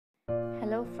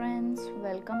Hello friends,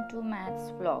 welcome to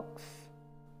Maths Vlogs.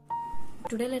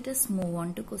 Today let us move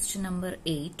on to question number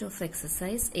 8 of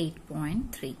exercise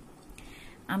 8.3.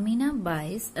 Amina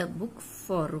buys a book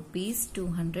for rupees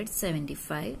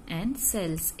 275 and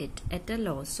sells it at a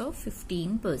loss of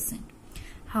 15%.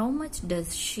 How much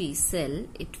does she sell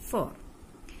it for?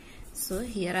 So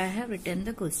here I have written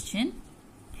the question.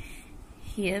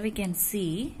 Here we can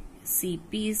see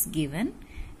CP is given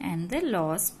and the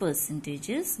loss percentage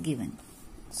is given.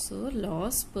 So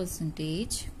loss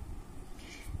percentage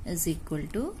is equal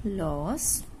to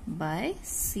loss by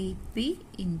CP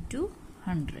into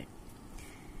 100.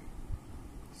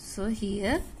 So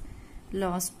here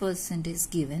loss percent is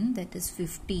given, that is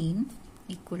 15,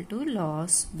 equal to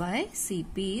loss by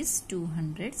CP is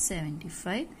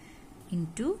 275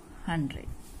 into 100.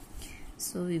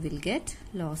 So we will get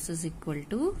loss is equal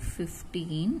to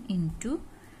 15 into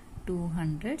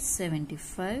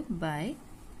 275 by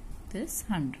this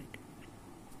 100.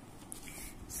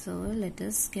 So let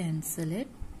us cancel it.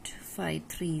 5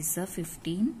 3s are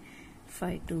 15,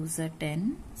 5 2s are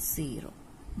 10, 0.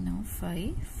 Now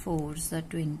 5 4s are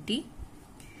 20,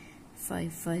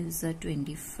 5 5s are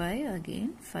 25,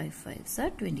 again 5 5s are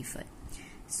 25.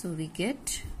 So we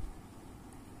get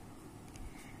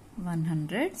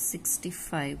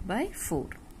 165 by 4.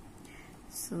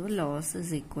 So loss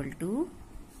is equal to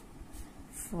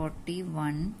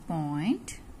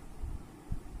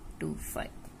 41.25.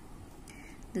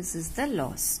 This is the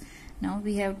loss. Now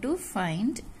we have to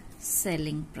find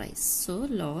selling price. So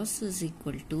loss is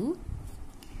equal to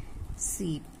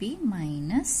CP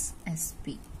minus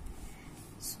SP.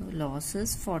 So loss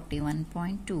is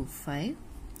 41.25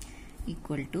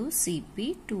 equal to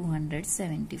CP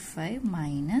 275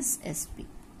 minus SP.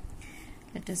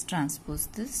 Let us transpose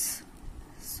this.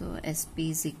 So SP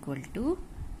is equal to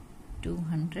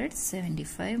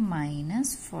 275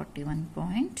 minus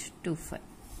 41.25.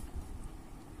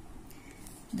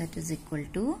 That is equal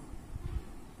to,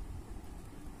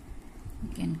 you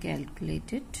can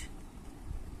calculate it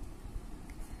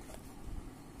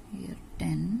here,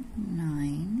 10,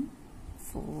 9,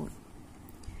 4.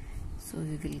 So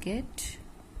we will get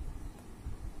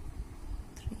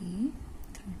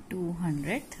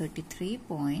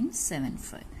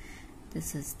 233.75.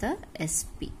 This is the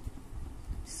SP,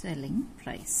 selling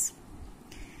price.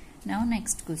 Now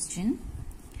next question.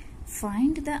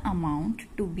 Find the amount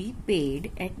to be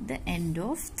paid at the end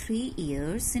of 3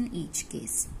 years in each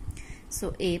case.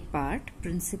 So A part,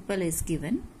 principal is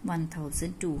given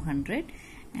 1200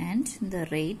 and the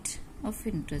rate of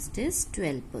interest is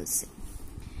 12%.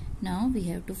 Now we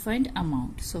have to find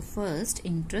amount. So first,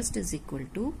 interest is equal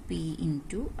to P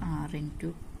into R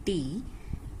into T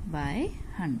by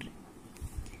 100.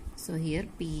 So here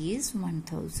P is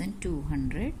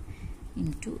 1200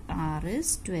 into R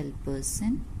is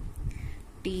 12%,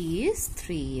 T is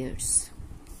 3 years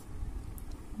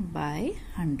by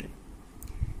 100.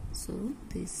 So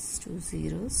these two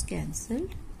zeros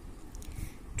cancelled.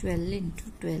 12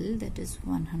 into 12, that is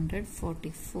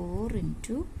 144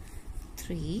 into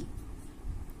 3,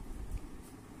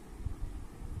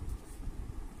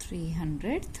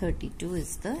 332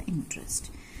 is the interest.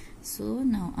 So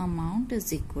now amount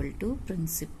is equal to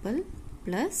principal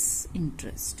plus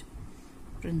interest.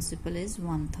 Principal is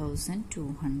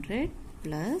 1200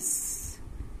 plus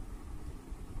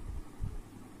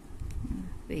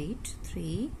 3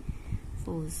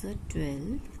 4s are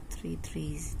 12, 3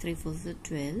 4s are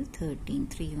 12, 13,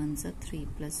 3 1s are 3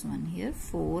 plus 1 here,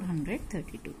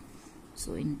 432.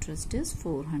 So interest is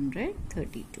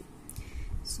 432.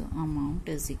 So amount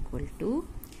is equal to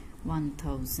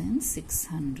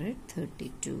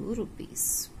 1632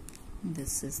 rupees.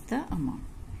 This is the amount.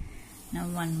 Now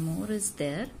one more is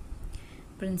there.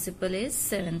 Principal is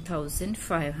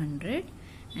 7500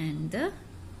 and the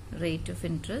rate of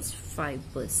interest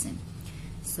 5%.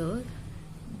 So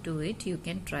do it. You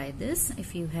can try this.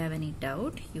 If you have any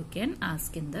doubt, you can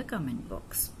ask in the comment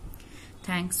box.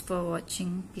 Thanks for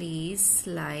watching. Please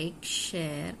like,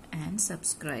 share and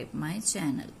subscribe my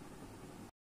channel.